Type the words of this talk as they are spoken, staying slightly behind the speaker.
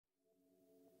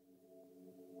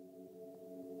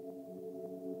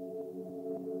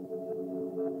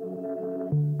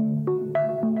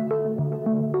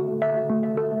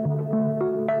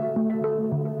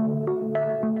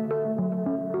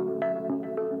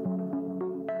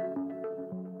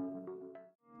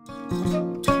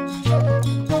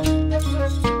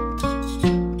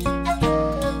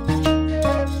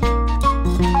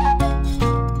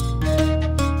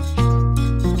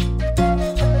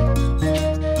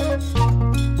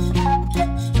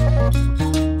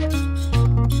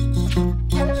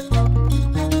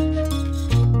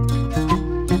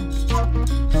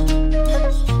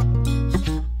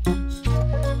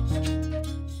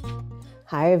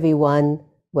everyone.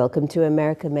 Welcome to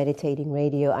America Meditating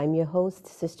Radio. I'm your host,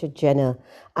 Sister Jenna.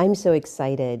 I'm so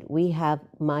excited. We have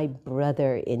my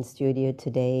brother in studio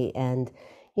today. And,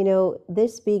 you know,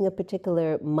 this being a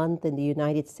particular month in the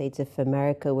United States of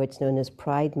America, where it's known as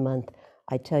Pride Month,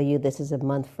 I tell you, this is a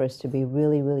month for us to be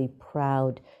really, really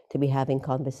proud to be having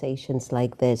conversations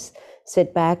like this.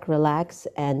 Sit back, relax,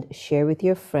 and share with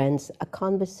your friends a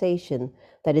conversation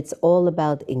that it's all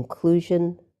about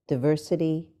inclusion,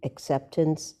 diversity,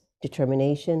 acceptance,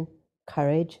 determination,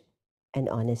 courage, and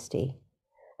honesty.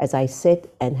 As I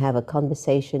sit and have a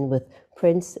conversation with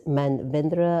Prince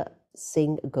Manvendra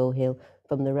Singh Gohil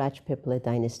from the Rajpipla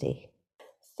Dynasty.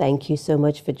 Thank you so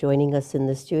much for joining us in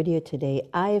the studio today.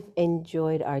 I've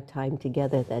enjoyed our time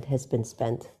together that has been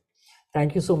spent.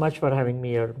 Thank you so much for having me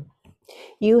here.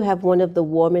 You have one of the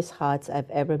warmest hearts I've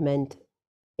ever met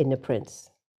in a prince.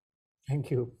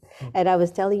 Thank you. And I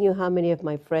was telling you how many of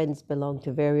my friends belong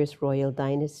to various royal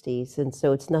dynasties. And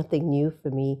so it's nothing new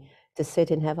for me to sit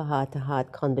and have a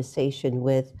heart-to-heart conversation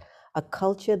with a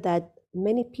culture that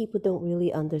many people don't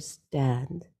really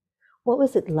understand. What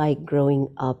was it like growing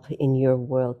up in your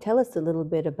world? Tell us a little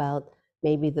bit about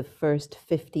maybe the first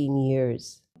 15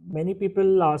 years. Many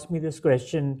people ask me this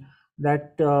question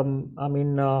that,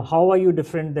 how are you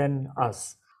different than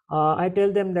us? I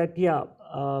tell them that,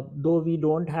 though we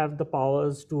don't have the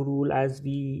powers to rule as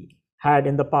we had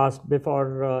in the past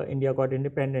before India got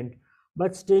independent,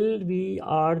 but still we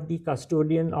are the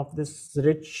custodian of this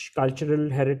rich cultural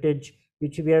heritage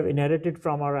which we have inherited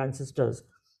from our ancestors.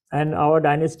 And our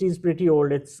dynasty is pretty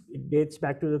old. It dates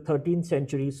back to the 13th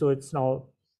century. So it's now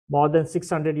more than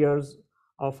 600 years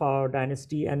of our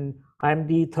dynasty. And I'm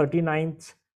the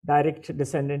 39th direct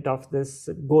descendant of this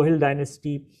Gohil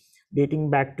Dynasty dating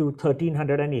back to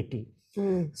 1380.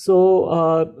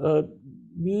 So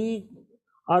we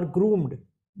are groomed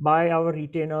by our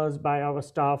retainers, by our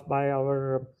staff, by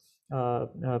our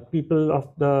people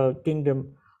of the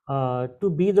kingdom to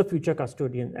be the future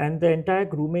custodian. And the entire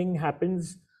grooming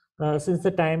happens since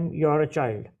the time you're a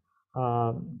child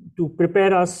to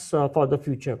prepare us for the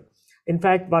future. In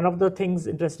fact, one of the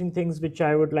interesting things which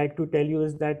I would like to tell you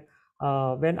is that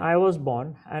when I was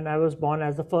born, and I was born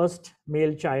as the first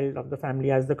male child of the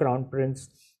family, as the Crown Prince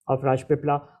of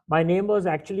Rajpipla, my name was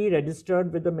actually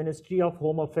registered with the Ministry of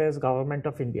Home Affairs, Government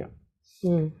of India.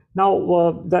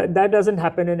 Now, that doesn't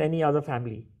happen in any other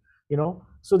family, you know.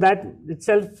 So that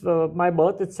itself, my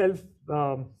birth itself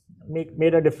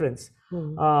made a difference.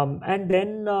 And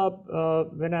then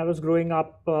when I was growing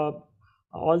up,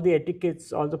 all the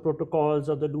etiquettes, all the protocols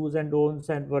of the do's and don'ts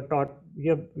and were taught. We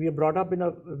are brought up in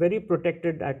a very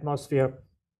protected atmosphere,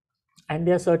 and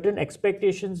there are certain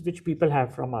expectations which people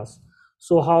have from us.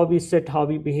 So how we sit, how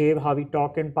we behave, how we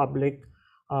talk in public,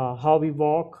 how we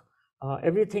walk,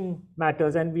 everything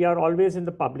matters, and we are always in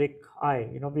the public eye.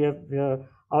 You know,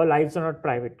 our lives are not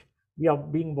private. We are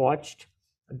being watched.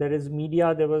 There is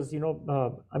media. There was,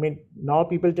 now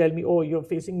people tell me, "Oh, you're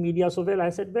facing media so well." I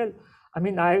said, "Well,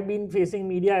 I've been facing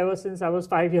media ever since I was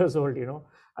 5 years old. You know,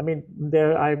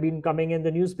 I've been coming in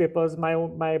the newspapers.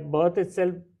 My birth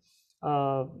itself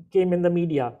came in the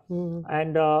media,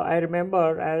 and I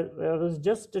remember I was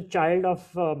just a child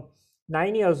of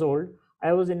 9 years old.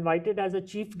 I was invited as a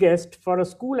chief guest for a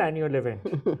school annual event,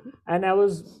 and I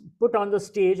was put on the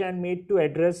stage and made to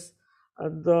address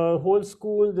the whole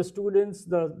school, the students,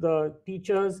 the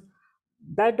teachers.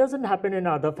 That doesn't happen in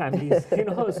other families, you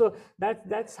know. So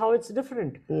that's how it's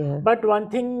different. Yeah. But one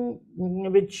thing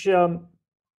which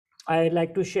I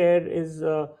like to share is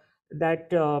that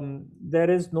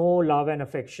there is no love and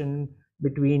affection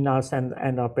between us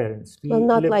and our parents. Well,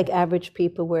 not like average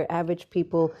people, where average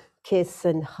people kiss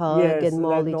and hug and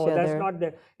maul each other. That's not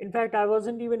there. In fact, I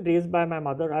wasn't even raised by my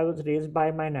mother. I was raised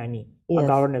by my nanny, Yes. a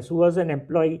governess, who was an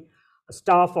employee,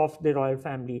 staff of the royal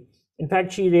family. In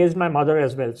fact, she raised my mother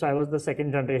as well. So I was the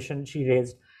second generation she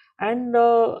raised. And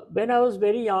when I was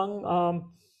very young,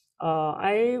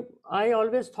 I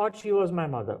always thought she was my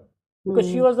mother, because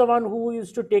she was the one who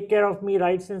used to take care of me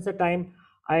right since the time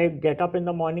I get up in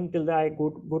the morning till I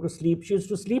go to sleep. She used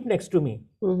to sleep next to me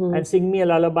and sing me a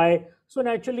lullaby. So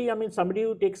naturally, somebody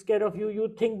who takes care of you, you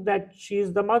think that she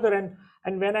is the mother.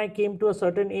 And when I came to a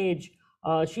certain age,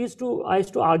 I used to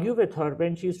argue with her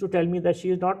when she used to tell me that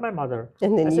she is not my mother.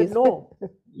 And then I said, "No,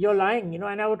 you're lying," you know,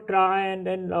 and I would cry and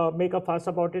then make a fuss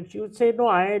about it. She would say, "No,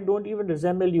 I don't even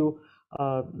resemble you.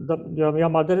 Your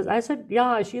mother is." I said,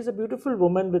 "Yeah, she's a beautiful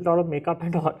woman with a lot of makeup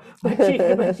and all, but she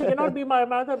cannot be my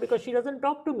mother because she doesn't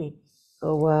talk to me."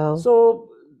 Oh, wow. So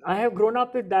I have grown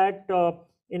up with that.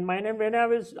 in mine. And when I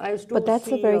used to But that's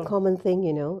a see, very common thing,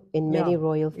 you know, in many yeah,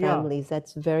 royal yeah, families.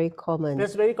 That's very common.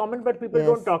 that's very common, but people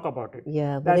don't Yes. talk about it.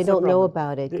 Yeah, well, they That's the don't know problem.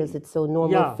 about it because They- it's so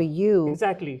normal yeah, for you.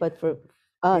 exactly. But for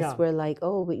us, Yeah. we're like,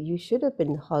 oh, but you should have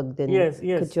been hugged and Yes,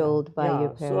 yes, cajoled by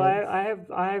your So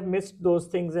parents. I have missed those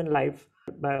things in life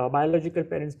by biological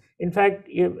parents. In fact,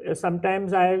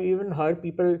 sometimes I have even heard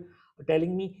people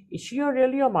telling me, "Is she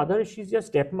really your mother? She's your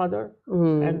stepmother?"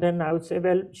 And then I would say,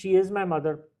 "Well, she is my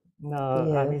mother.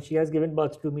 I mean, Yes. she has given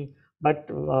birth to me. But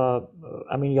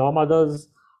I mean, your mothers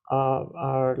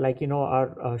are like,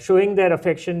 are showing their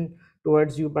affection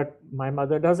towards you, but my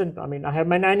mother doesn't. I mean, I have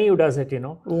my nanny who does it,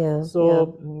 Yeah, So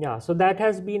yeah, so that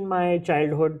has been my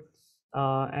childhood,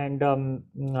 and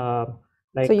So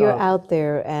like you're out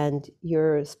there and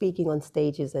you're speaking on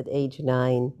stages at age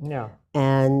 9, yeah,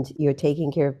 and you're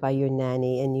taken care of by your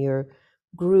nanny, and you're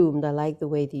groomed. I like the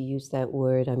way they use that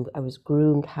word. I was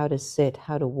groomed how to sit,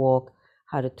 how to walk,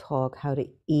 how to talk, how to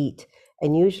eat.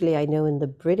 And usually, I know in the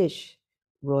British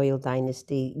royal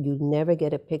dynasty, you never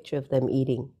get a picture of them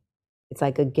eating. It's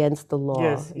like against the law,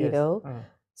 yes, you yes, know?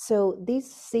 So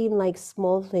these seem like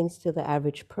small things to the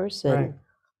average person, right,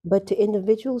 but to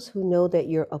individuals who know that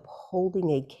you're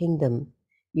upholding a kingdom,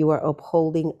 you are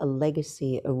upholding a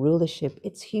legacy, a rulership,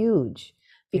 it's huge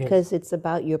yes, because it's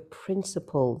about your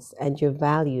principles and your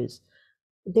values.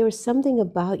 There was something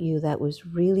about you that was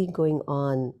really going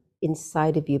on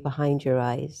inside of you behind your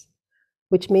eyes,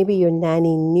 which maybe your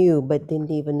nanny knew but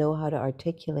didn't even know how to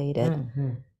articulate it.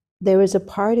 There was a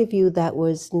part of you that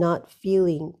was not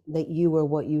feeling that you were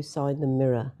what you saw in the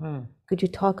mirror. Could you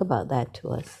talk about that to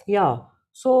us? Yeah.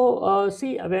 So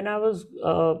see, when I was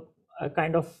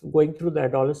kind of going through the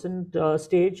adolescent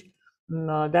stage,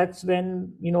 that's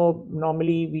when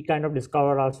normally we kind of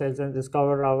discover ourselves and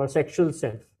discover our sexual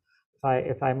self,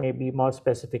 if I may be more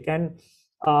specific. And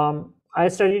I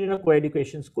studied in a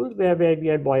co-education school where we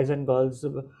had boys and girls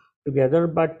together,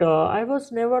 but I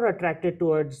was never attracted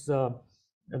towards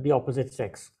the opposite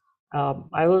sex. I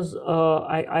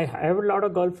have a lot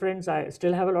of girlfriends. I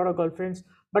still have a lot of girlfriends,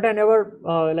 but I never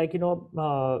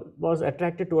was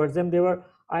attracted towards them. They were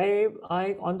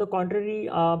I on the contrary,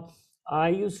 I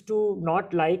used to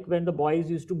not like when the boys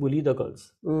used to bully the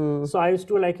girls. So I used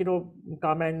to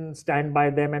come and stand by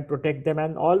them and protect them,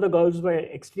 and all the girls were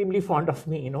extremely fond of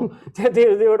me.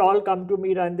 They would all come to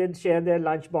me and they'd share their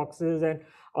lunch boxes and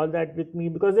all that with me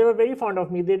because they were very fond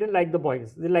of me. They didn't like the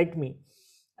boys; they liked me.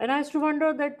 And I used to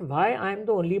wonder that why I'm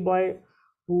the only boy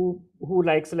who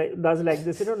does like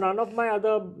this. None of my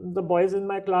the boys in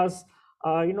my class,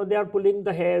 they are pulling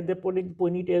the hair, they're pulling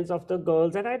ponytails of the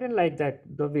girls, and I didn't like that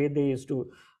the way they used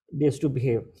to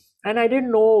behave. And I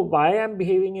didn't know why I'm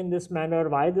behaving in this manner,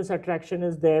 why this attraction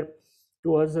is there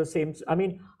towards the same. I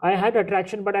mean, I had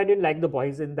attraction, but I didn't like the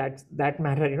boys in that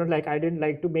manner. Like I didn't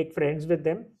like to make friends with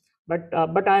them,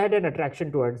 but I had an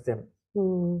attraction towards them.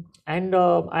 And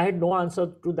I had no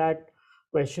answer to that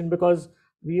question because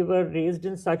we were raised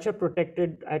in such a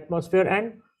protected atmosphere,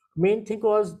 and main thing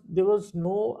was there was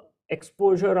no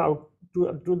exposure out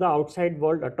to the outside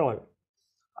world at all.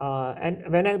 And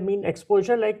when I mean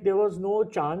exposure, like there was no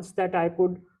chance that I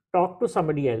could talk to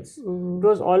somebody else. It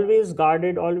was always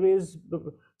guarded, always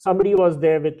somebody was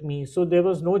there with me, so there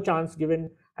was no chance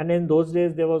given. And in those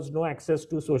days there was no access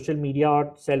to social media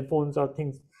or cell phones or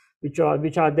things which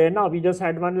are there now. We just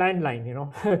had one landline,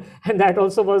 and that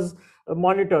also was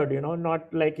monitored,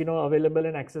 not like available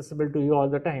and accessible to you all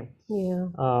the time. Yeah.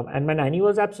 And my nanny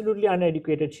was absolutely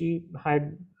uneducated. She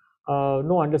had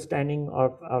no understanding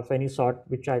of any sort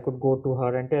which I could go to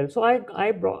her and tell. So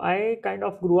I kind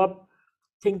of grew up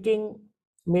thinking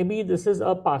maybe this is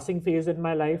a passing phase in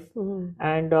my life,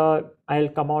 and I'll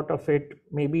come out of it.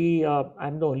 Maybe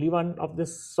I'm the only one of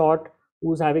this sort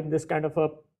who's having this kind of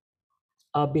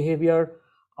a behavior,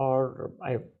 or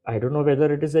I don't know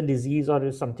whether it is a disease or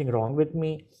is something wrong with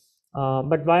me.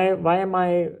 But why am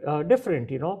I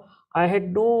different? I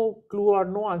had no clue or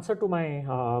no answer to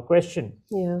my question.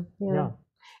 Yeah.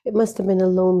 It must have been a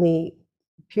lonely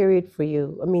period for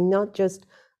you. I mean, not just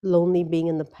lonely being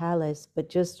in the palace, but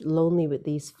just lonely with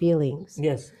these feelings.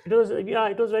 Yes, it was. Yeah,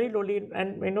 it was very lonely.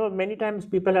 And many times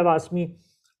people have asked me,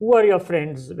 "Who are your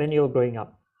friends when you were growing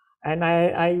up?" And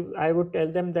I would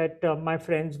tell them that my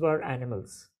friends were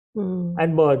animals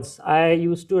and birds. I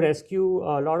used to rescue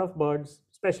a lot of birds,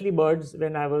 especially birds,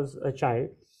 when I was a child,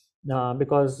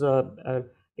 because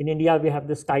in India we have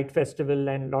this kite festival,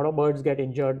 and a lot of birds get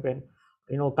injured when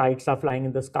kites are flying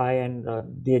in the sky, and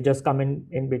they just come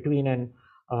in between, and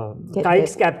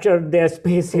kites capture their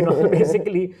space,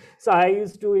 basically. So I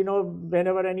used to,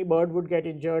 whenever any bird would get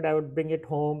injured, I would bring it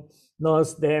home,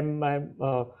 nurse them, and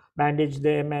bandage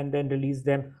them and then release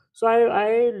them. So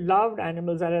I loved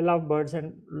animals and I love birds,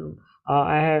 and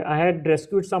I had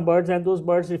rescued some birds, and those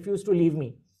birds refused to leave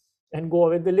me and go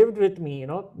away. They lived with me,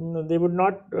 they would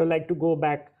not like to go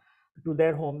back to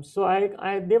their homes. So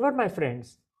they were my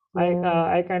friends. Yeah.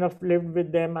 I kind of lived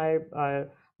with them. My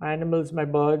animals, my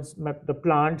birds, the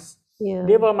plants, they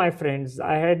Yeah. were my friends.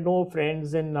 I had no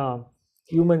friends in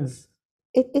humans.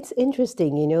 It's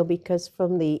interesting, because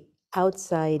from the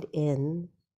outside in,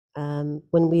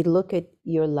 when we look at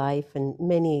your life and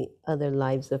many other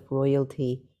lives of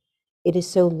royalty, it is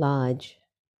so large.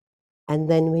 And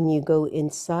then when you go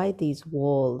inside these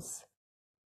walls,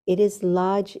 it is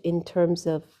large in terms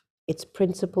of its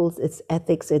principles, its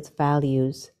ethics, its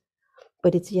values,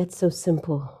 but it's yet so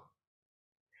simple.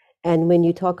 And when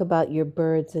you talk about your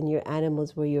birds and your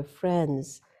animals were your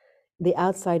friends, the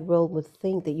outside world would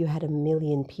think that you had a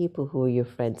million people who were your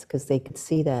friends because they could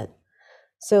see that.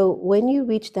 So when you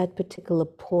reach that particular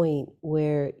point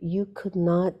where you could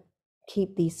not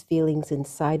keep these feelings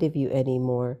inside of you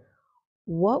anymore,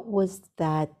 what was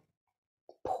that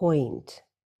point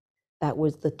that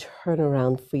was the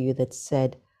turnaround for you that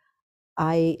said,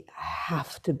 I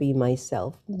have to be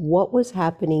myself? What was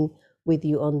happening with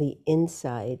you on the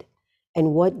inside?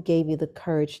 And what gave you the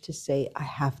courage to say, I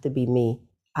have to be me?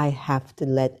 I have to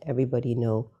let everybody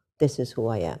know this is who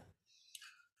I am.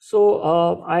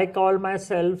 So I call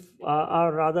myself,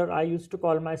 or rather, I used to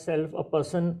call myself a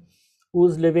person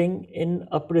who's living in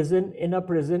a prison, in a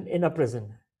prison, in a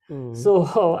prison. So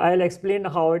I'll explain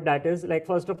how that is. Like,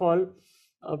 first of all,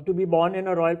 to be born in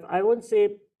a royal, I won't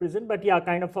say prison, but yeah,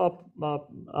 kind of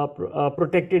a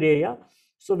protected area.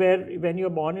 So when you're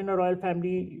born in a royal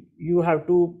family, you have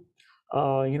to,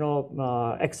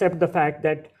 accept the fact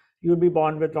that you'll be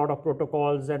born with a lot of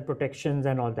protocols and protections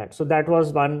and all that. So that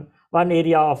was one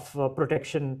area of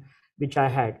protection which I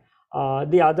had.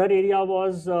 The other area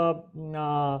was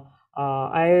I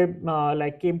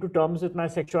like came to terms with my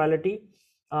sexuality,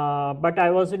 but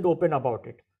I wasn't open about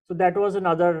it. So that was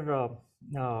another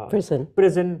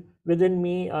prison within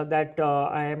me, that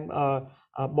I am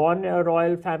born in a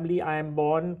royal family. I am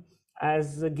born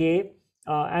as gay,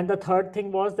 and the third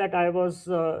thing was that I was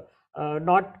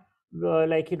not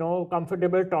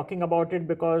comfortable talking about it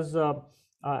because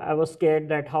I was scared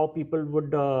that how people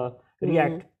would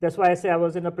react. That's why I say I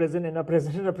was in a prison, in a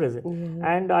prison, in a prison.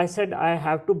 And I said I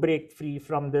have to break free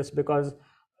from this because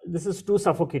this is too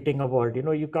suffocating a world.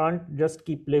 You can't just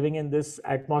keep living in this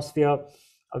atmosphere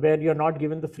where you're not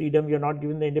given the freedom, you're not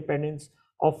given the independence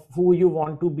of who you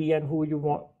want to be and who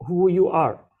you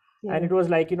are. And it was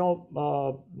like,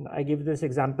 I give this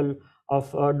example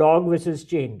of a dog which is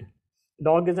chained.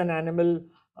 Dog is an animal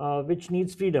which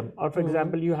needs freedom. Or for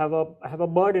example, you have a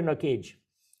bird in a cage.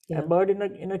 A bird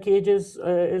in a cage is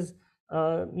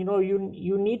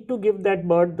you need to give that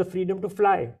bird the freedom to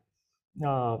fly.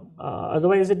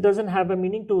 Otherwise, it doesn't have a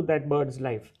meaning to that bird's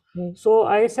life. So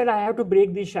I said I have to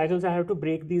break these shackles, I have to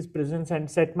break these prisons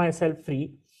and set myself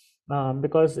free,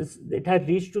 because it had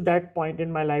reached to that point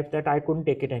in my life that I couldn't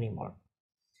take it anymore.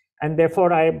 And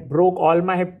therefore, I broke all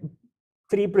my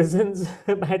three prisons,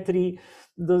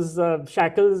 those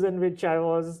shackles in which I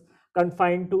was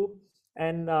confined to,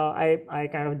 and I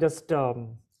kind of just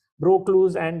broke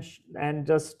loose and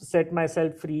just set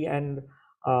myself free. And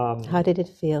how did it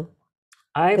feel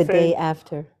I the felt day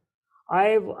after?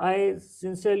 I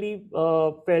sincerely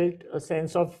felt a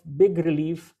sense of big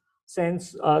relief,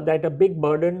 sense that a big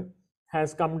burden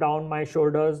has come down my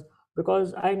shoulders,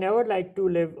 because I never liked to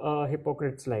live a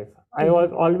hypocrite's life. I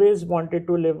always wanted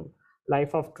to live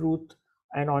life of truth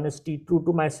and honesty, true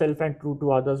to myself and true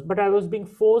to others. But I was being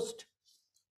forced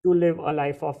to live a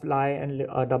life of lie and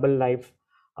a double life,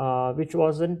 which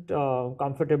wasn't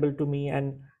comfortable to me,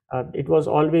 and it was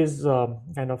always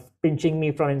kind of pinching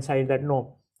me from inside that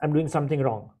no, I'm doing something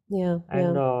wrong.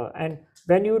 And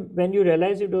when you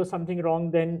realize you do something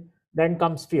wrong, then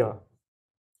comes fear.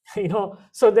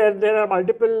 So there are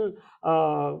multiple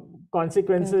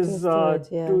consequences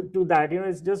to that.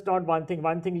 It's just not one thing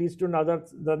leads to another,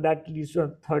 that leads to a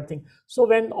third thing. So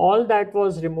when all that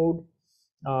was removed,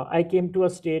 I came to a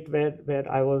state where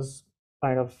I was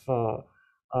kind of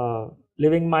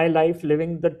living my life,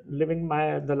 living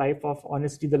the life of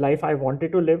honesty, the life I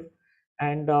wanted to live,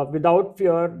 and without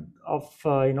fear of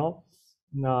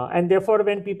and therefore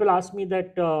when people ask me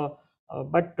that,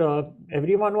 but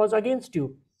everyone was against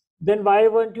you, then why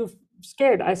weren't you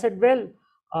scared? I said, well,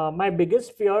 my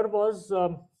biggest fear was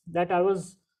that I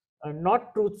was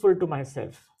not truthful to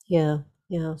myself.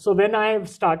 So when I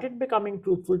started becoming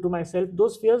truthful to myself,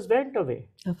 those fears went away.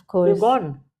 Of course. They're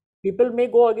gone. People may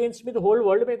go against me, the whole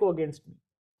world may go against me,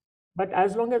 But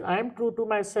as long as I'm true to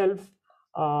myself,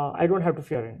 I don't have to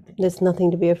fear anything. There's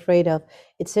nothing to be afraid of.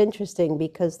 It's interesting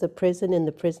because the prison and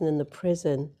the prison and the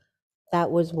prison,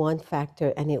 that was one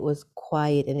factor, and it was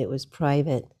quiet and it was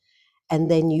private. And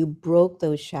then you broke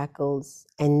those shackles,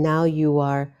 and now you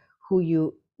are who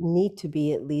you need to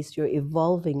be. At least you're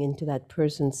evolving into that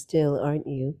person still, aren't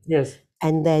you? Yes.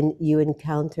 And then you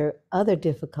encounter other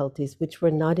difficulties which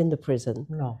were not in the prison.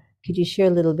 No. Could you share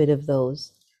a little bit of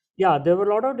those? Yeah, there were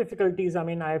a lot of difficulties. I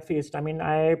mean, I faced. I mean,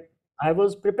 I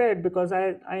was prepared because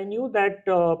I knew that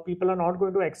people are not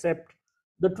going to accept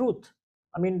the truth.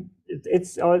 I mean,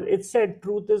 it's said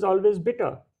truth is always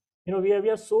bitter. You know, we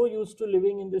are so used to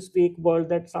living in this fake world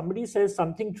that somebody says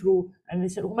something true and they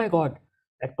say, "Oh my God,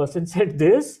 that person said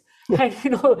this," and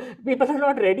people are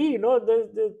not ready.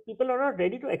 The people are not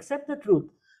ready to accept the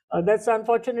truth. That's the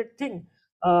unfortunate thing.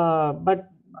 But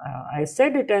I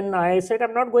said it, and I said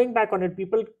I'm not going back on it.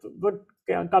 People were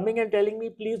coming and telling me,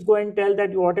 please go and tell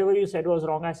that whatever you said was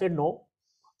wrong. I said, no,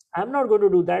 I'm not going to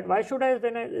do that. Why should I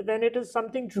when it is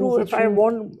something true? If I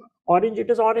want orange, it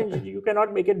is orange. You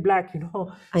cannot make it black,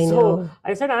 I So know.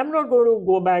 I said, I'm not going to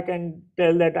go back and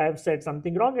tell that I've said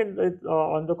something wrong. And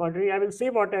on the contrary, I will say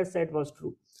what I said was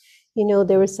true.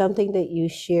 There was something that you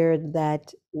shared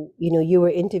that, you were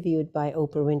interviewed by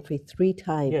Oprah Winfrey 3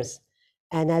 times. Yes.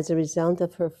 And as a result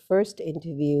of her first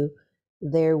interview,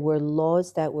 there were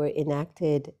laws that were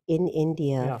enacted in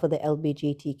India Yeah. for the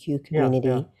LGBTQ Yeah, community.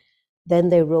 yeah. Then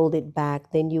they rolled it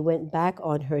back. Then you went back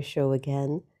on her show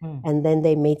again. And then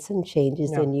they made some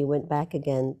changes. Yeah. Then you went back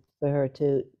again for her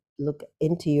to look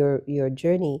into your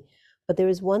journey. But there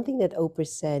was one thing that Oprah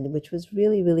said, which was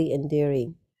really, really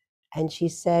endearing. And she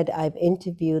said, I've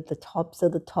interviewed the tops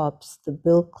of the tops, the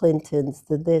Bill Clintons,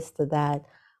 the this, the that,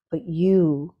 but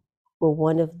you were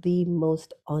one of the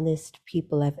most honest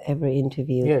people I've ever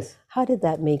interviewed. Yes. How did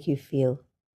that make you feel?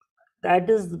 That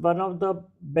is one of the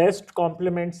best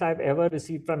compliments I've ever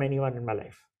received from anyone in my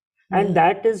life. And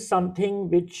that is something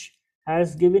which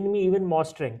has given me even more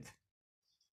strength.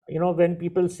 When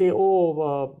people say,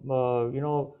 oh,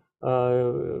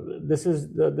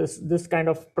 this kind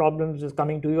of problems is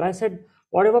coming to you. I said,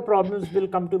 whatever problems will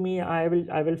come to me, I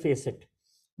will face it.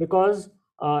 Because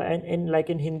and like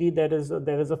in Hindi, there is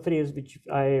a phrase which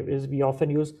we often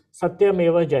use,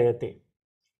 Satyameva Jayate.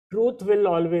 Truth will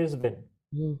always win.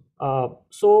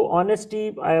 So honesty,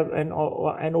 and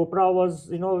Oprah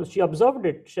was, she observed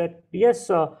it. She said,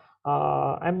 yes,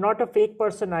 I'm not a fake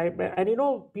person.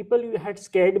 People had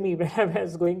scared me when I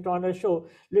was going on a show.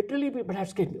 Literally, people had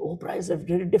scared me. Oprah is a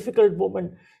very difficult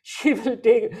woman. She will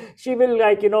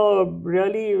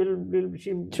really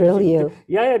Drill you.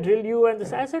 Yeah, drill you. And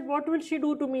I said, what will she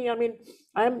do to me? I mean,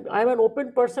 I'm an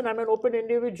open person. I'm an open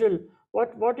individual.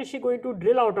 What is she going to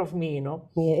drill out of me?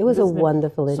 Yeah, it was a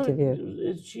wonderful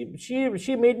interview. So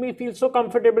she made me feel so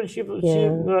comfortable. She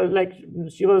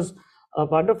was a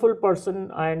wonderful person,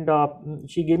 and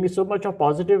she gave me so much of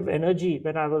positive energy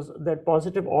when I was that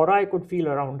positive aura I could feel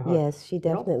around her. Yes, she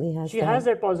definitely has. She has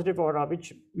that positive aura,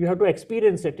 which you have to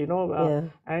experience it. Yeah.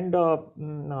 And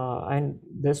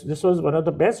this was one of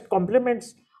the best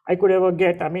compliments I could ever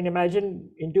get. I mean, imagine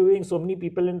interviewing so many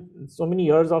people in so many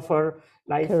years of her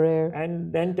life, Career.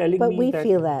 and then telling But me we that.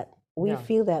 feel that. We Yeah.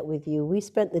 feel that with you. We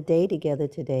spent the day together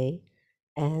today,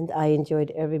 and I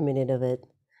enjoyed every minute of it.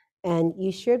 And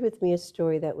you shared with me a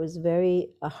story that was very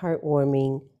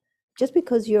heartwarming, just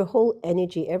because your whole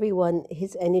energy,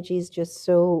 his energy is just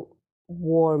so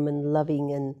warm and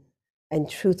loving and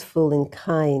truthful and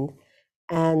kind.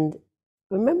 And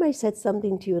remember, I said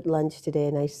something to you at lunch today,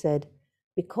 and I said,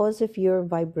 because of your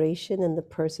vibration and the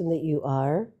person that you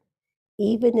are,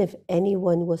 even if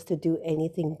anyone was to do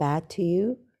anything bad to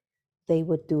you, they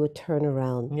would do a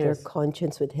turnaround. Their Yes.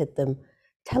 conscience would hit them.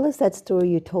 Tell us that story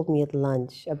you told me at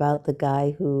lunch about the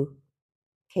guy who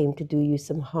came to do you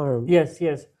some harm. Yes.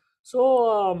 So,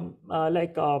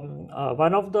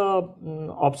 one of the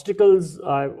obstacles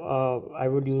I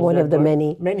would use One that of the word,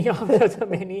 many. many of the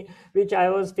many which I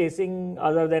was facing,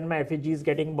 other than my effigies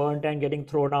getting burnt and getting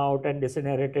thrown out and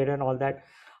incinerated and all that,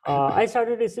 I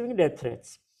started receiving death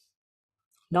threats.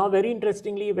 Now, very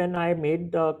interestingly, when I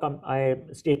made the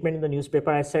statement in the newspaper,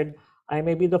 I said, I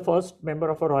may be the first member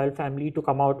of a royal family to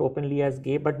come out openly as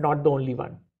gay, but not the only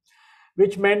one.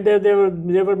 Which meant that there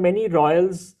were many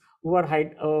royals who are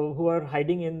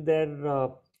hiding in their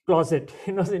closet.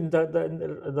 In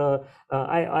the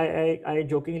I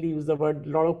jokingly use the word, a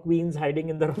lot of queens hiding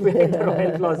in the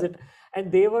royal closet,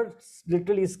 and they were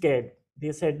literally scared.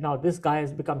 They said, now this guy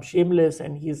has become shameless,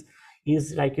 and he's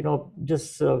like,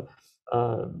 just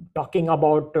talking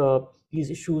about these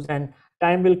issues, and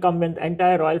time will come when the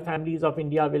entire royal families of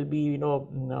India will be,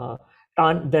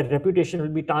 their reputation will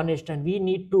be tarnished, and we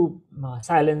need to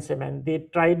silence him. And they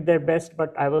tried their best,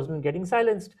 but I wasn't getting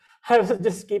silenced. I was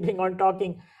just keeping on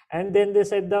talking. And then they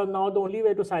said, now the only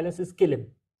way to silence is kill him.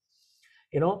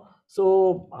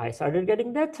 So I started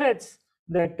getting death threats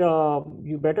that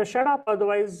you better shut up,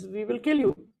 otherwise we will kill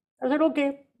you. I said,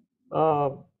 okay,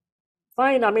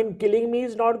 fine. I mean, killing me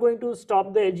is not going to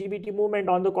stop the LGBT movement.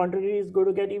 On the contrary, it's going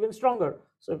to get even stronger.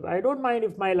 So I don't mind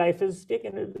if my life is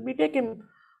taken, it will be taken.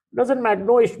 Doesn't matter.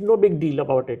 No big deal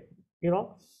about it.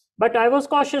 But I was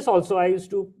cautious also. I used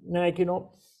to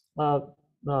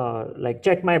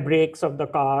check my brakes of the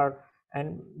car,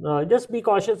 and just be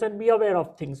cautious and be aware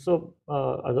of things. So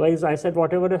otherwise, I said,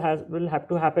 whatever will have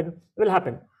to happen will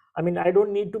happen. I mean, I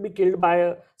don't need to be killed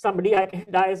by somebody. I can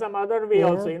die some other way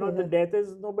also. The death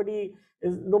is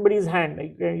nobody's hand.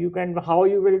 You can, how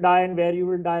you will die and where you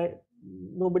will die,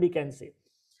 nobody can say.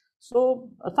 So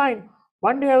fine.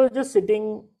 One day I was just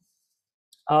sitting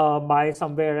by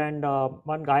somewhere, and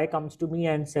one guy comes to me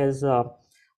and says, sir,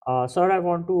 I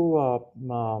want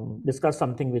to discuss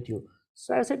something with you.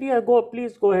 So I said, yeah,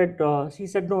 please go ahead. He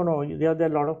said, no, there are a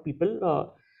lot of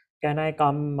people. Can I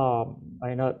come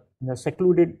in a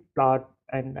secluded part,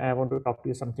 and I want to talk to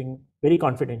you something very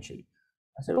confidentially.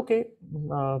 I said, okay,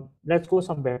 let's go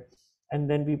somewhere. And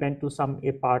then we went to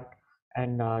a part,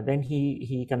 and then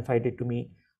he confided to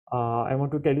me, I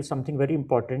want to tell you something very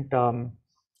important.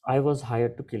 I was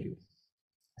hired to kill you.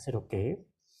 I said, okay.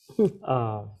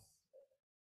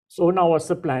 So now what's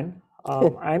the plan?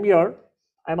 I'm here.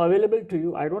 I'm available to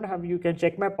you. You can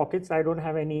check my pockets. I don't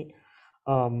have any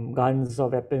guns or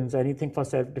weapons, anything for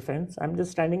self-defense. I'm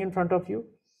just standing in front of you.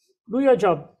 Do your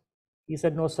job. He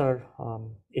said, no, sir,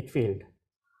 it failed.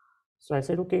 So I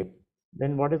said, okay,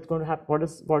 then what is going to happen?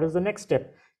 What is the next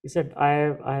step? He said,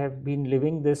 I have been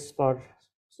living this for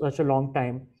such a long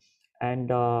time,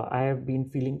 and I have been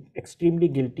feeling extremely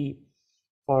guilty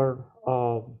for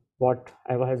what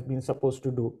I has been supposed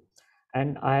to do.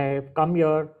 And I have come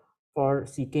here for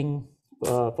seeking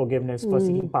forgiveness, for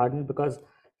seeking pardon, because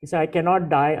he said, I cannot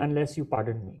die unless you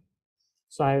pardon me.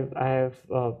 So I have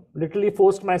literally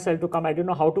forced myself to come. I don't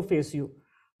know how to face you,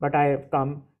 but I have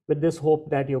come with this hope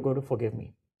that you're going to forgive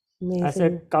me. Amazing. I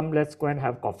said, come, let's go and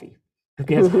have coffee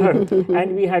together.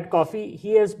 And we had coffee.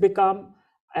 He has become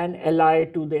an ally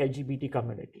to the LGBT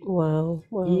community. Wow.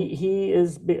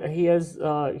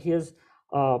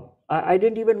 I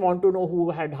didn't even want to know who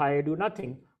had hired you,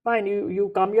 nothing. Fine,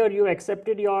 you come here, you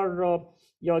accepted your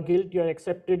guilt, you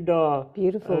accepted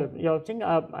beautiful your thing.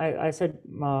 I said,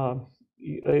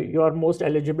 you are most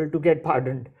eligible to get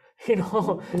pardoned.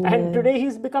 And today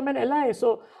he's become an ally.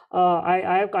 So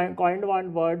I have coined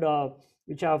one word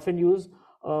which I often use,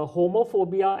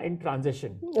 homophobia in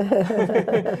transition.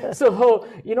 So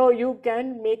you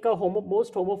can make a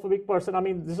most homophobic person. I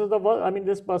mean, this is the word. I mean,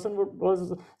 this person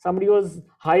somebody was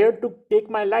hired to take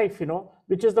my life,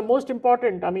 which is the most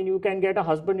important. I mean, you can get a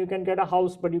husband, you can get a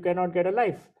house, but you cannot get a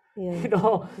life.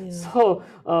 So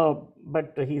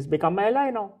but he's become my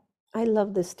ally now. I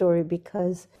love this story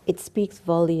because it speaks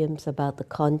volumes about the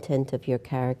content of your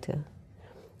character.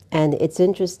 And it's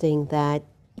interesting that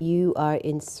you are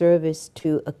in service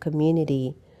to a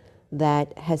community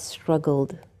that has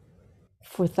struggled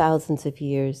for thousands of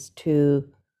years to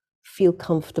feel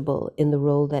comfortable in the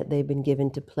role that they've been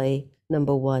given to play,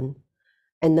 number one.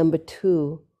 And number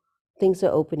two, things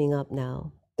are opening up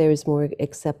now. There is more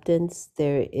acceptance,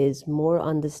 there is more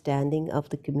understanding of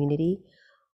the community,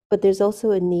 but there's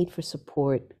also a need for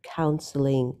support,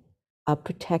 counseling,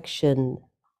 protection,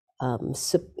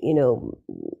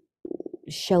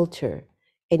 shelter.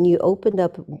 And you opened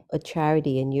up a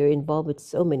charity, and you're involved with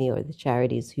so many other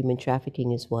charities. Human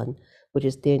trafficking is one, which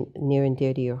is near and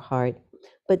dear to your heart.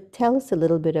 But tell us a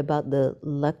little bit about the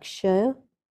Lakshya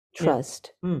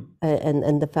Trust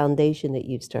and the foundation that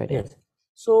you've started. Yes.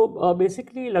 So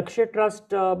basically, Lakshya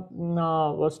Trust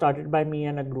was started by me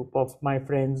and a group of my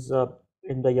friends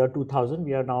in the year 2000.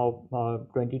 We are now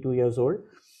 22 years old,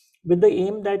 with the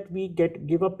aim that we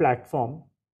give a platform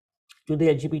to the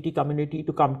LGBT community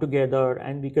to come together,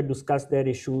 and we can discuss their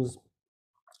issues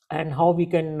and how we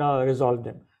can resolve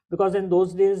them. Because in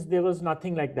those days, there was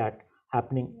nothing like that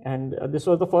happening. And this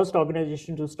was the first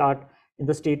organization to start in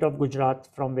the state of Gujarat,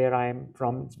 from where I am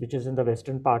from, which is in the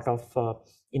western part of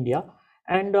India.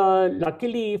 And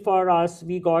luckily for us,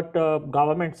 we got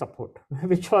government support,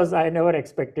 which was I never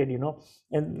expected,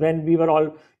 And when we were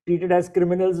all treated as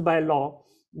criminals by law,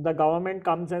 the government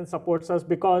comes and supports us,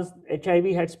 because HIV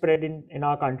had spread in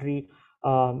our country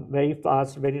very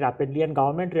fast, very rapidly. And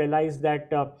government realized that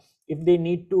if they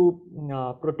need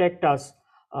to protect us,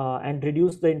 and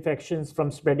reduce the infections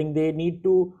from spreading, they need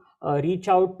to reach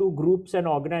out to groups and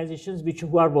organizations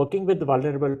who are working with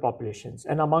vulnerable populations.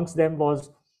 And amongst them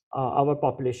was our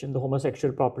population, the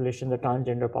homosexual population, the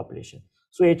transgender population.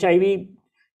 So HIV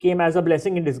came as a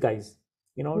blessing in disguise,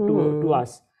 to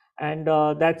us. And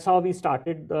that's how we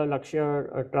started the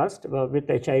Lakshya Trust with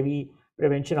HIV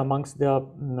prevention amongst the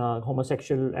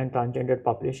homosexual and transgender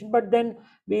population. But then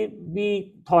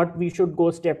we thought we should go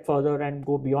a step further and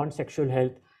go beyond sexual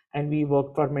health, and we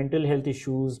worked for mental health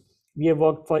issues. We have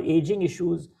worked for aging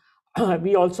issues.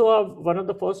 We also are one of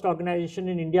the first organizations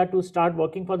in India to start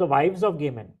working for the wives of gay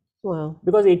men. Wow.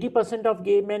 Because 80% of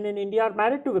gay men in India are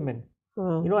married to women.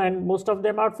 Wow. And most of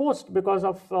them are forced because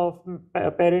of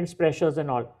parents' pressures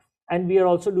and all. And we are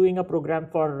also doing a program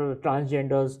for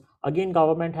transgenders. Again,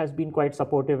 government has been quite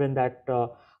supportive in that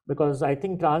because I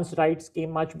think trans rights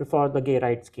came much before the gay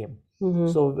rights came.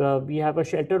 So we have a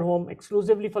shelter home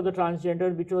exclusively for the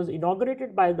transgender, which was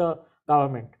inaugurated by the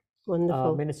government.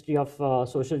 Wonderful. Ministry of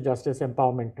Social Justice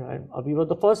Empowerment. We were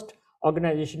the first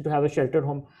organization to have a shelter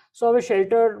home. So our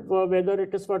shelter, whether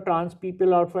it is for trans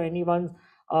people or for anyone,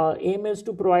 aim is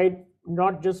to provide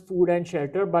not just food and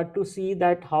shelter, but to see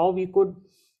that how we could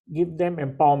give them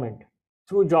empowerment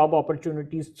through job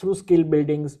opportunities, through skill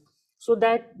buildings, so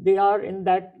that they are in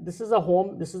that, this is a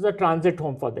home, this is a transit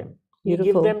home for them. Beautiful.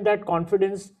 We give them that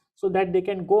confidence so that they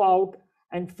can go out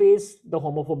and face the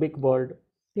homophobic world.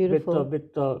 Beautiful.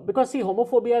 Because see,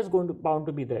 homophobia is bound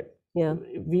to be there. Yeah.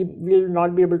 We will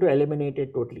not be able to eliminate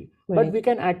it totally, Right. but we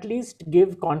can at least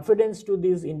give confidence to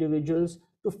these individuals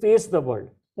to face the world.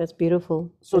 That's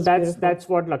beautiful. So beautiful. that's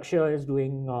what Lakshya is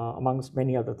doing amongst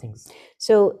many other things.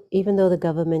 So even though the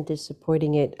government is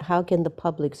supporting it, how can the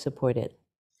public support it?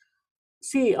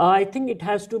 See, I think it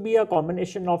has to be a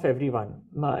combination of everyone.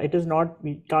 It is not,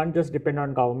 we can't just depend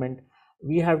on government.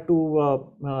 We have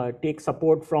to take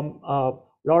support from a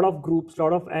lot of groups,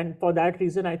 and for that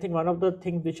reason, I think one of the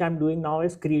things which I'm doing now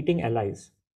is creating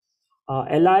allies.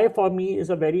 Ally for me is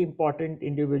a very important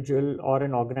individual or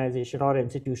an organization or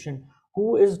institution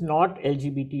who is not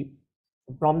LGBT,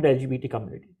 from the LGBT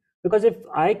community. Because if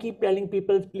I keep telling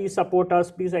people, please support us,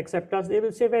 please accept us, they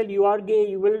will say, well, you are gay,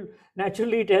 you will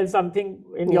naturally tell something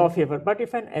in your favor. But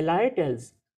if an ally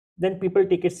tells, then people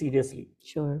take it seriously.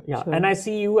 Sure. Yeah. Sure. And I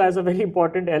see you as a very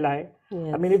important ally.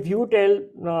 Yes. I mean, if you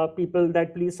tell people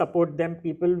that please support them,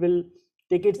 people will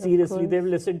take it seriously. They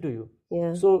will listen to you.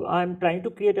 Yeah. So I'm trying to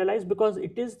create allies because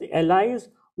it is the allies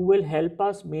who will help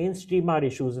us mainstream our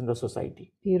issues in the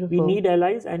society. Beautiful. We need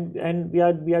allies, and we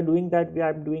are doing that. We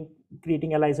are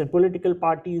creating allies in political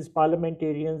parties,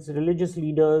 parliamentarians, religious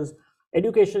leaders,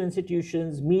 education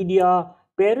institutions, media,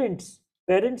 parents.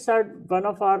 Parents are one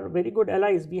of our very good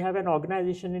allies. We have an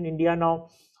organization in India now,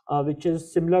 which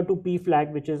is similar to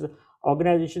PFLAG, which is an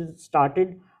organization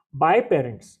started by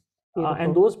parents.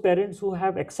 And those parents who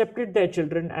have accepted their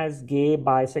children as gay,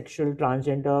 bisexual,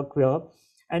 transgender, queer,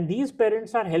 and these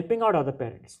parents are helping out other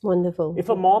parents. Wonderful. If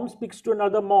a mom speaks to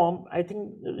another mom, I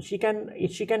think she can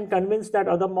convince that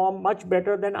other mom much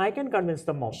better than I can convince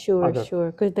the mom. Sure,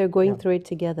 because they're going through it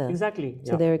together. Exactly.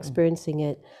 So they're experiencing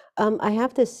it. I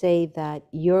have to say that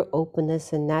your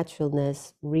openness and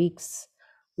naturalness reeks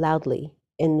loudly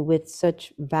and with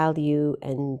such value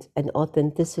and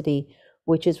authenticity,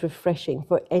 which is refreshing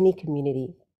for any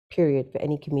community, period, for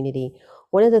any community.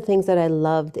 One of the things that I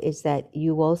loved is that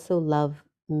you also love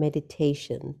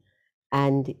meditation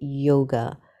and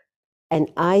yoga. And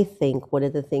I think one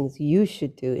of the things you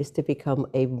should do is to become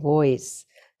a voice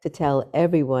to tell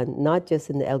everyone, not just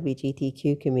in the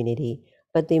LGBTQ community,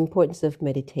 but the importance of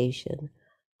meditation.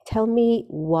 Tell me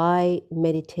why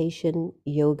meditation,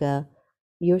 yoga,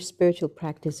 your spiritual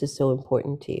practice is so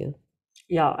important to you.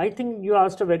 Yeah, I think you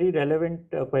asked a very relevant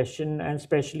question, and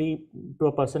especially to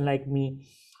a person like me.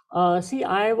 See,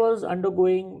 I was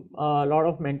undergoing a lot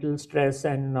of mental stress,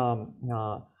 and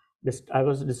I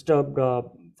was disturbed,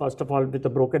 first of all, with a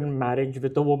broken marriage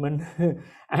with a woman,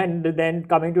 and then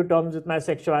coming to terms with my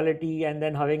sexuality, and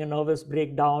then having a nervous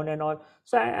breakdown and all.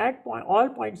 So at all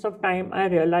points of time, I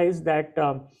realized that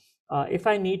if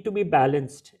I need to be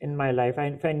balanced in my life,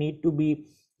 and if I need to be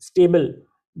stable,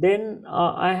 then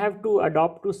I have to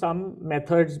adopt to some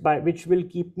methods by which will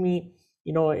keep me,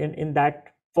 in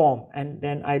that form, and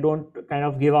then I don't kind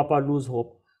of give up or lose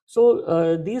hope.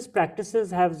 So these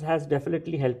practices has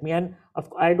definitely helped me, and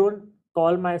I don't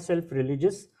call myself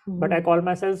religious, but I call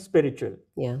myself spiritual.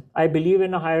 Yeah, I believe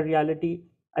in a higher reality.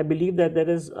 I believe that there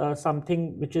is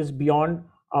something which is beyond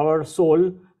our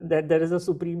soul, that there is a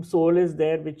supreme soul is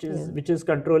there, which is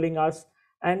controlling us.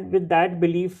 And with that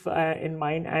belief in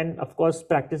mind, and of course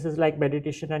practices like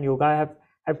meditation and yoga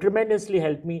have tremendously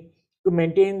helped me. to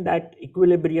maintain that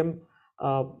equilibrium,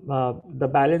 the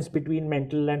balance between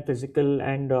mental and physical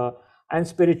and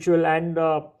spiritual and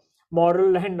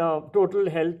moral and total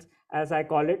health, as I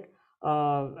call it.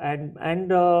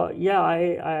 Yeah,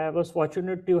 I was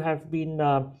fortunate to have been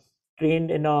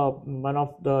trained in one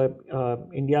of the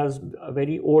India's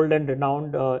very old and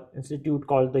renowned institute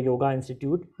called the Yoga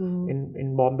Institute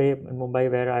in Bombay, in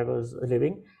Mumbai, where I was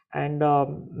living. And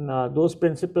those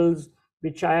principles,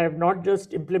 which I have not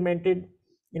just implemented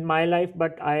in my life,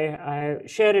 but I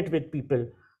share it with people,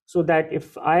 so that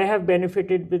if I have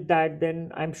benefited with that,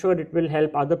 then I'm sure it will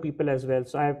help other people as well.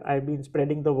 So I've been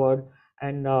spreading the word,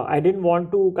 and I didn't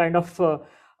want to kind of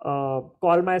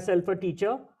call myself a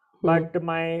teacher, but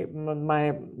my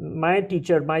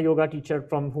teacher, my yoga teacher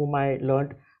from whom I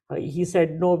learned, he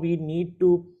said, no, we need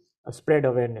to spread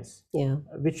awareness, Yeah.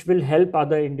 which will help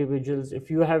other individuals.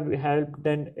 If you have helped,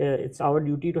 then it's our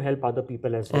duty to help other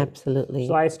people as well. Absolutely.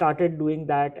 So I started doing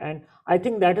that, and I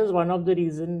think that is one of the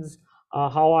reasons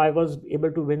how I was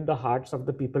able to win the hearts of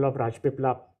the people of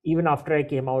Rajpipla, even after I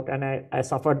came out and I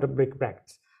suffered the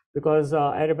brickbats. Because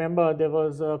I remember there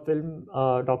was a film,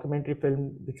 documentary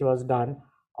film, which was done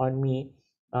on me,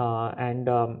 and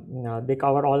they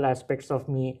cover all aspects of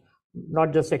me,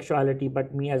 not just sexuality,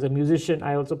 but me as a musician.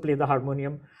 I also play the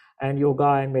harmonium, and yoga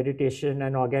and meditation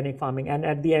and organic farming. And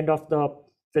at the end of the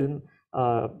film,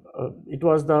 it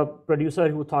was the producer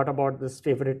who thought about this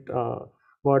favorite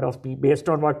word of me based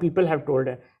on what people have told,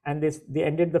 and they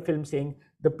ended the film saying,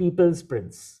 the people's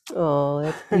prince. Oh,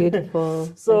 that's beautiful.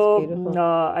 So That's beautiful.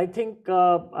 I think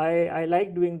I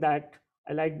like doing that.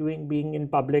 I like being in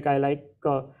public. I like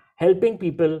helping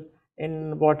people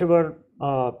in whatever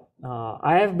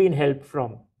I have been helped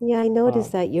from. Yeah, I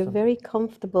noticed that you're So very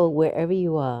comfortable wherever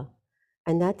you are.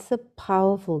 And that's a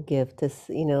powerful gift, to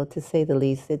say the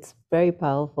least. It's very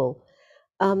powerful.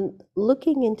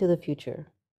 Looking into the future,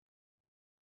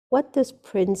 what does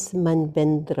Prince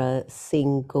Manvendra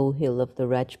Singh Gohil of the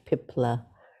Rajpipla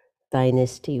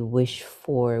dynasty wish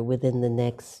for within the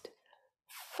next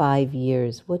 5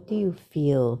 years? What do you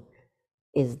feel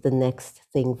is the next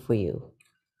thing for you?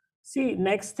 see,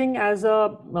 next thing, as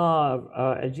a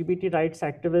LGBT rights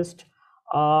activist,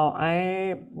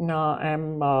 I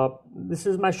am. This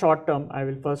is my short term. I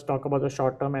will first talk about the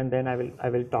short term, and then I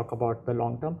will talk about the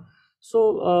long term.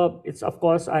 So it's, of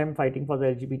course, I am fighting for the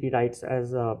LGBT rights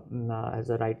as a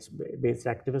rights-based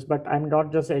activist. But I'm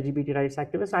not just LGBT rights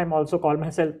activist. I'm also call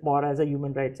myself more as a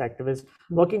human rights activist,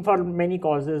 working for many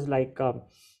causes like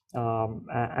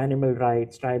animal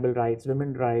rights, tribal rights,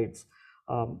 women rights,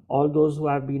 all those who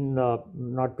have been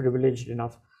not privileged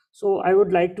enough. So I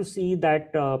would like to see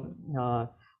that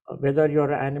whether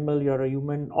you're an animal, you're a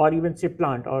human, or even say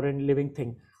plant or a living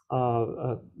thing,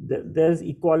 there's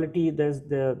equality.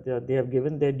 They have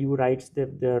given their due rights.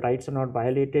 Their rights are not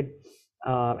violated,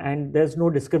 and there's no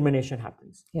discrimination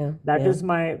happens. Yeah, That yeah.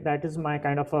 is my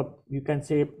kind of a, you can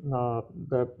say,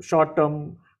 the short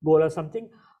term goal or something.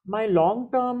 My long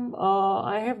term,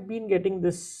 I have been getting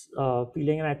this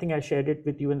feeling, and I think I shared it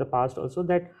with you in the past also,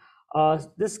 that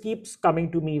this keeps coming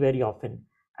to me very often,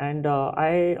 and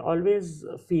I always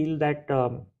feel that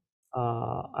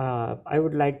I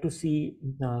would like to see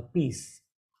peace.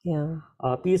 Yeah.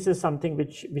 Peace is something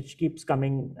which keeps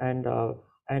coming, and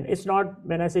it's not,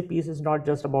 when I say peace, it's not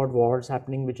just about wars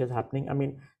happening, which is happening. I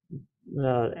mean,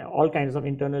 all kinds of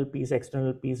internal peace,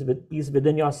 external peace, with peace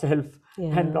within yourself,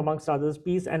 and Yeah. amongst others,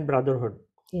 peace and brotherhood.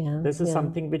 Yeah. This is Yeah.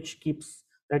 something which keeps,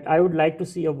 that I would like to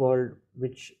see a world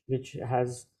which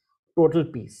has total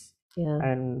peace. Yeah.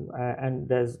 And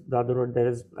there's brotherhood. There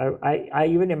is, I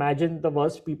even imagine the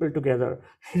worst people together,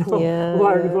 Yeah. who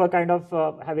Yeah. are kind of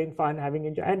having fun, having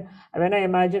enjoy. And when I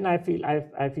imagine, I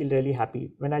feel really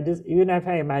happy. When I just, even if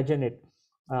I imagine it,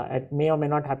 it may or may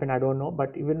not happen, I don't know.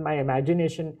 But even my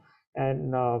imagination,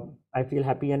 and I feel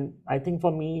happy. And I think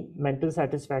for me, mental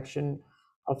satisfaction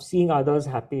of seeing others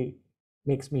happy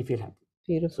makes me feel happy.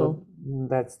 Beautiful. So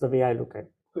that's the way I look at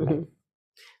life.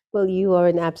 Well, you are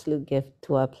an absolute gift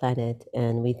to our planet,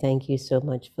 and we thank you so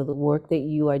much for the work that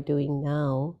you are doing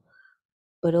now,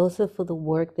 but also for the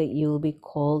work that you will be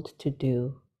called to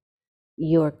do.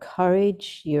 Your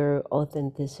courage, your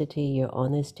authenticity, your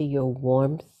honesty, your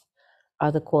warmth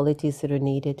are the qualities that are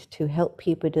needed to help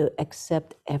people to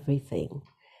accept everything.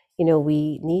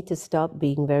 We need to stop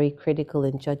being very critical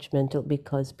and judgmental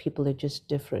because people are just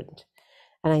different.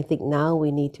 And I think now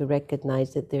we need to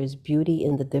recognize that there's beauty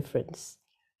in the difference,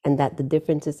 and that the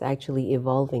difference is actually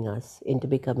evolving us into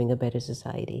becoming a better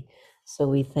society. So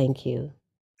we thank you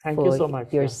Thank you for so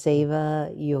much. your Yeah.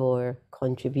 seva, your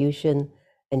contribution,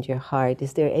 and your heart.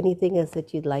 Is there anything else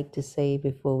that you'd like to say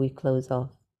before we close off?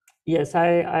 Yes,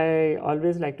 I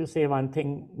always like to say one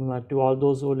thing to all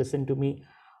those who listen to me.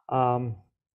 Um,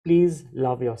 Please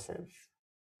love yourself.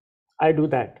 I do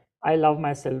that. I love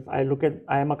myself. I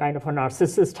am a kind of a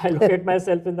narcissist. I look at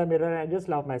myself in the mirror and I just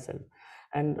love myself.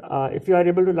 And if you are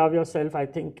able to love yourself, I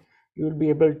think you'll be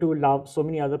able to love so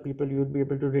many other people. You'll be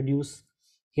able to reduce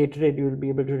hatred. You'll be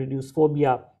able to reduce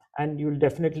phobia. And you'll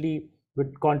definitely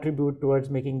would contribute towards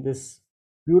making this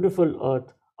beautiful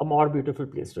earth a more beautiful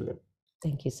place to live.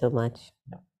 Thank you so much.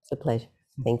 Yeah. It's a pleasure.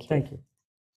 Thank you. Thank you.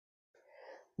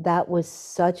 That was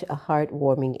such a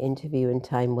heartwarming interview and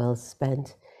time well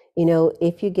spent. You know,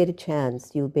 if you get a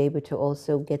chance, you'll be able to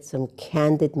also get some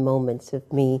candid moments of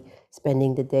me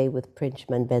spending the day with Prince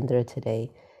Manvendra today.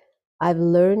 I've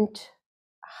learned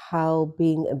how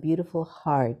being a beautiful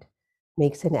heart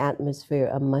makes an atmosphere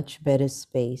a much better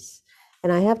space.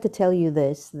 And I have to tell you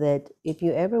this, that if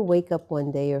you ever wake up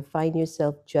one day or find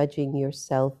yourself judging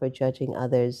yourself or judging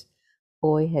others,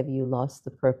 boy, have you lost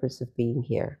the purpose of being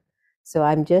here. So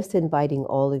I'm just inviting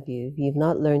all of you, if you've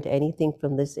not learned anything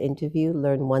from this interview,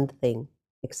 learn one thing: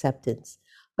 acceptance.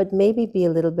 But maybe be a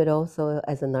little bit also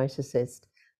as a narcissist.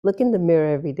 Look in the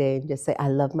mirror every day and just say, I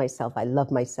love myself, I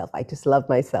love myself, I just love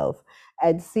myself.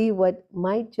 And see what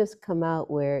might just come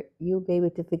out, where you'll be able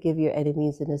to forgive your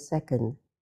enemies in a second,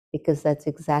 because that's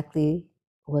exactly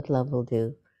what love will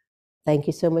do. Thank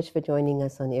you so much for joining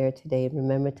us on air today. And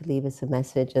remember to leave us a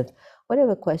message of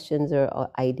whatever questions or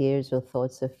ideas or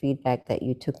thoughts or feedback that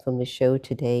you took from the show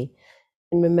today.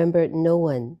 And remember, no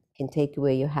one can take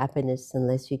away your happiness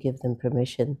unless you give them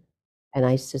permission. And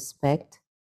I suspect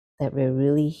that we're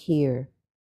really here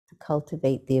to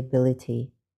cultivate the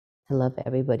ability to love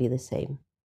everybody the same.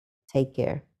 Take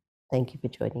care. Thank you for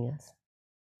joining us.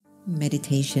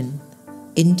 Meditation.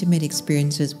 Intimate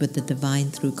experiences with the divine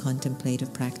through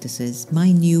contemplative practices.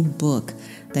 My new book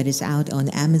that is out on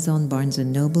Amazon, Barnes &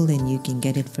 Noble, and you can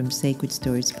get it from Sacred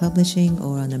Stories Publishing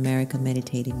or on America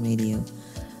Meditating Radio.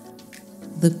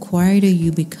 The quieter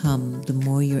you become, the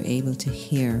more you're able to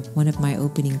hear. One of my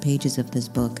opening pages of this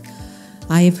book.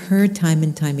 I have heard time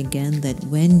and time again that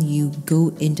when you go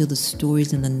into the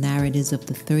stories and the narratives of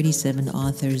the 37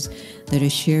 authors that are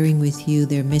sharing with you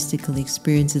their mystical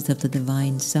experiences of the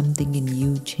divine, something in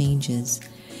you changes.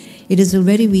 It has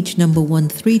already reached number 1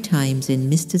 3 times in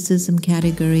mysticism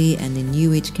category and in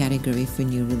New Age category for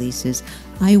new releases.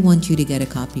 I want you to get a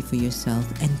copy for yourself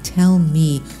and tell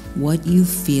me what you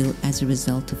feel as a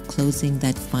result of closing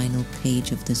that final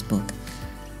page of this book.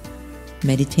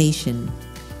 Meditation.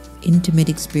 Intimate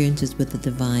experiences with the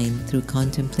divine through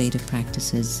contemplative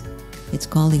practices. It's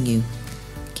calling you.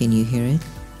 Can you hear it?